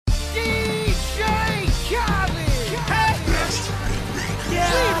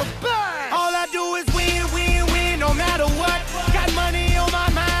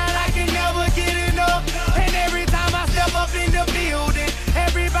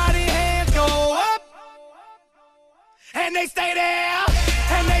they stay there,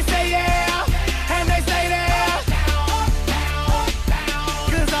 and they say yeah, and they stay there.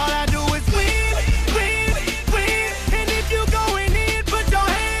 Cause all I do is win, win, win. And if you going in, put your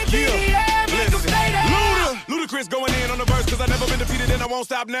hands in the air, make them stay there. Ludacris going in on the verse, cause I never been defeated and I won't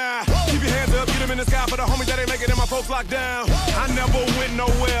stop now. Keep your hands up, get them in the sky for the homies that ain't making it, my folks locked down. I never went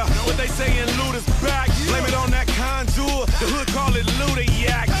nowhere, but they saying Luda's back. Blame it on that contour, the hood call it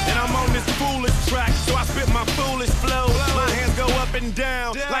Luda-yak. And I'm on this foolish track, so I spit my foolish flow. My hands go up and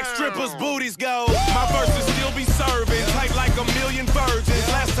down, like strippers' booties go. My verses still be serving, tight like a million virgins.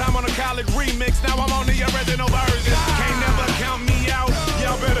 Last time on a college remix, now I'm on the original version. Can't never count me out,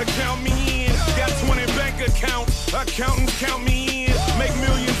 y'all better count me in. Got 20 bank accounts, accountants count me in. Make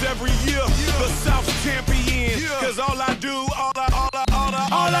millions every year, the South's champion. Cause all I do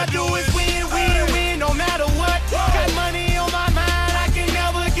is win, win, win, no matter what. Got money on my mind, I can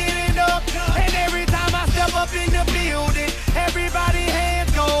never get it up. And every time I step up in the building, everybody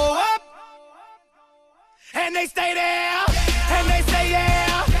hands go up. And they stay there, and they say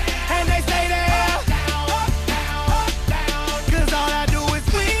yeah, and they stay there. Cause all I do is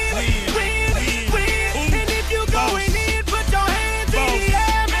win, win, win. And if you going in, put your hands in the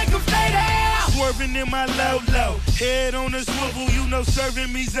air, make them stay there. Swerving in my low-low, head on a swivel, you know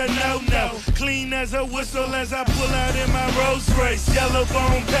serving me's a no-no. Clean as a whistle as I pull out in my Rolls Royce. Yellow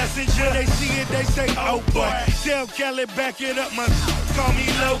bone passenger, they see it, they say, oh boy. Tell Cali, back it up, my call me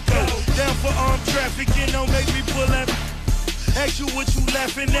loco. Down for armed trafficking, don't make me pull up. Ask you what you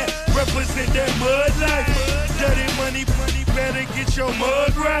laughing at, represent that mud life. Dirty money, better get your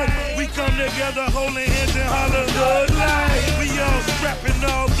mud right. We come together holding hands and holler hood life. We all strapping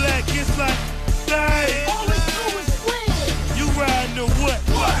all black, it's like life. All we do is win. You riding to what?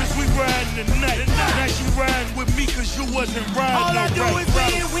 Cause we riding tonight. Now you riding with me cause you wasn't riding. All I do is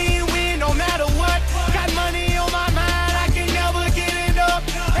win, win, win, no matter what. Got money on my mind, I can never get it up.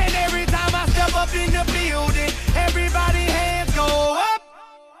 And every time I step up in the building, everybody hands go up.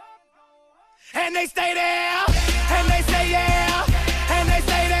 And they stay there, and they say yeah, and they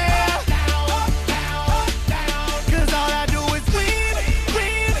stay there. Cause all I do is win,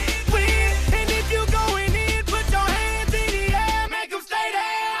 win, win. And if you going in, put your hands in the air, make them stay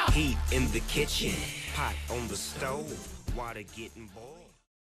there. Heat in the kitchen, pot on the stove, water getting boiled.